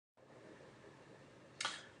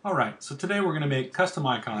Alright, so today we're going to make custom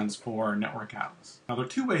icons for Network Atlas. Now there are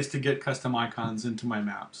two ways to get custom icons into my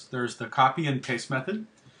maps. There's the copy and paste method,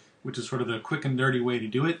 which is sort of the quick and dirty way to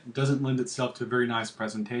do it. It doesn't lend itself to a very nice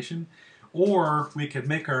presentation. Or we could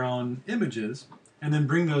make our own images and then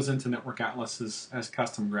bring those into Network Atlas as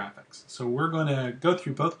custom graphics. So we're going to go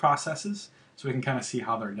through both processes so we can kind of see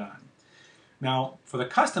how they're done. Now for the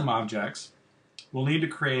custom objects, we'll need to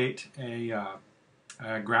create a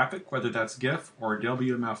graphic, whether that's GIF or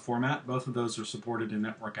WMF format. Both of those are supported in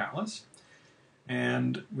Network Atlas.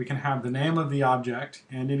 And we can have the name of the object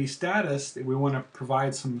and any status that we want to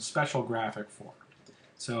provide some special graphic for.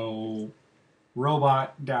 So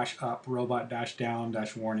robot-up, robot-down,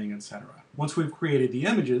 warning, etc. Once we've created the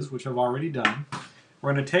images, which I've already done,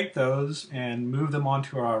 we're going to take those and move them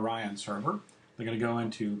onto our Orion server. They're going to go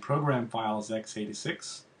into Program Files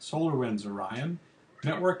x86, SolarWinds Orion,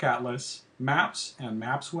 Network Atlas, Maps, and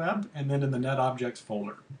Maps Web, and then in the NetObjects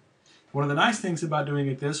folder. One of the nice things about doing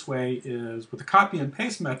it this way is with the copy and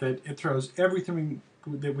paste method, it throws everything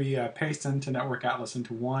that we paste into Network Atlas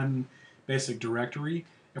into one basic directory.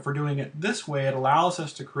 If we're doing it this way, it allows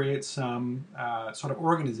us to create some sort of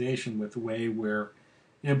organization with the way we're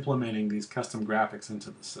implementing these custom graphics into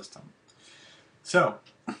the system. So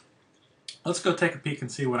let's go take a peek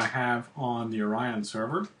and see what I have on the Orion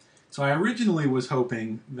server. So I originally was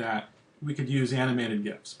hoping that we could use animated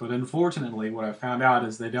GIFs, but unfortunately what I found out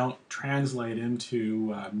is they don't translate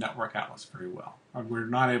into Network Atlas very well. We're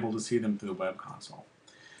not able to see them through the web console.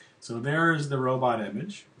 So there's the robot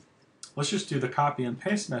image. Let's just do the copy and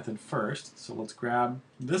paste method first. So let's grab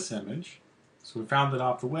this image. So we found it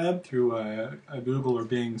off the web through a Google or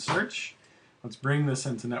Bing search. Let's bring this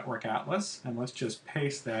into Network Atlas and let's just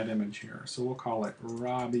paste that image here. So we'll call it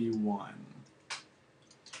Robbie1.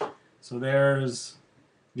 So there's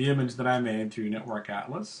the image that I made through Network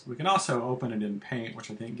Atlas. We can also open it in Paint, which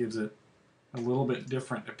I think gives it a little bit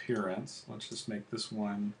different appearance. Let's just make this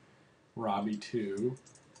one Robbie2.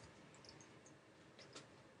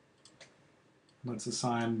 Let's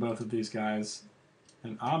assign both of these guys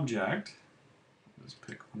an object. Just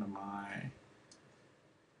pick one of my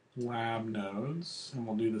lab nodes, and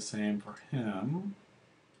we'll do the same for him.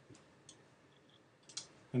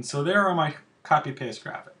 And so there are my copy-paste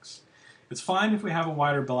graphics. It's fine if we have a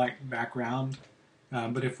wider black background,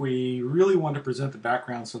 but if we really want to present the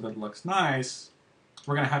background so that it looks nice,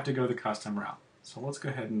 we're going to have to go the custom route. So let's go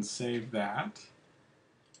ahead and save that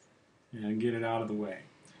and get it out of the way.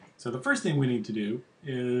 So the first thing we need to do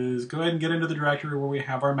is go ahead and get into the directory where we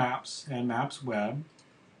have our maps and Maps Web.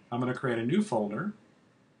 I'm going to create a new folder,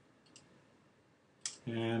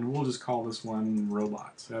 and we'll just call this one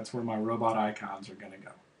Robots. That's where my robot icons are going to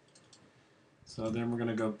go. So then we're going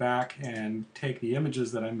to go back and take the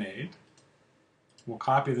images that I made. We'll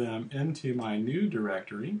copy them into my new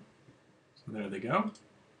directory. So there they go.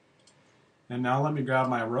 And now let me grab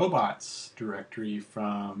my robots directory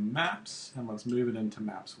from Maps and let's move it into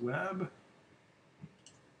Maps Web.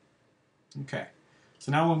 Okay. So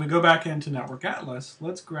now when we go back into Network Atlas,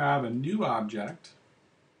 let's grab a new object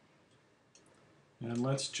and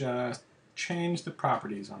let's just change the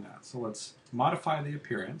properties on that. So let's modify the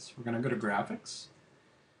appearance. We're going to go to Graphics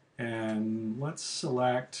and let's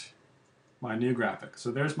select my new graphic. So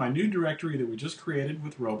there's my new directory that we just created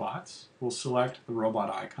with robots. We'll select the robot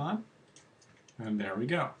icon and there we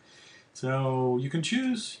go. So you can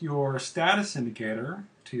choose your status indicator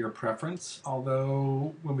to your preference,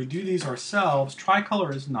 although when we do these ourselves,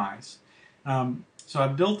 tricolor is nice. So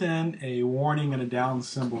I've built in a warning and a down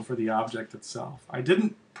symbol for the object itself. I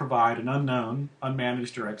didn't provide an unknown,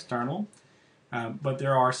 unmanaged, or external, but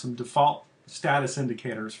there are some default status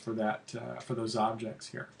indicators for that for those objects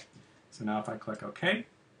here. So now if I click OK,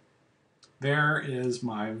 there is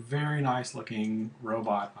my very nice looking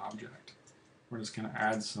robot object. We're just going to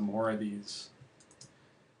add some more of these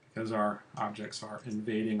because our objects are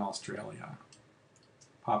invading Australia,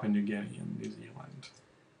 Papua New Guinea, and New Zealand.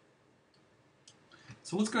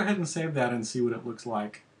 So let's go ahead and save that and see what it looks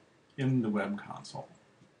like in the web console.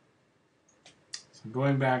 So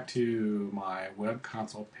going back to my web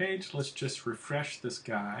console page, let's just refresh this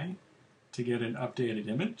guy to get an updated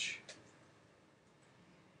image.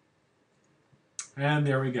 And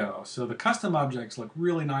there we go. So the custom objects look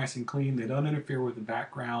really nice and clean. They don't interfere with the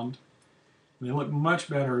background. They look much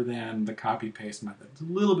better than the copy-paste method. It's a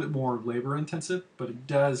little bit more labor intensive, but it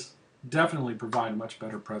does definitely provide much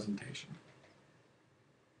better presentation.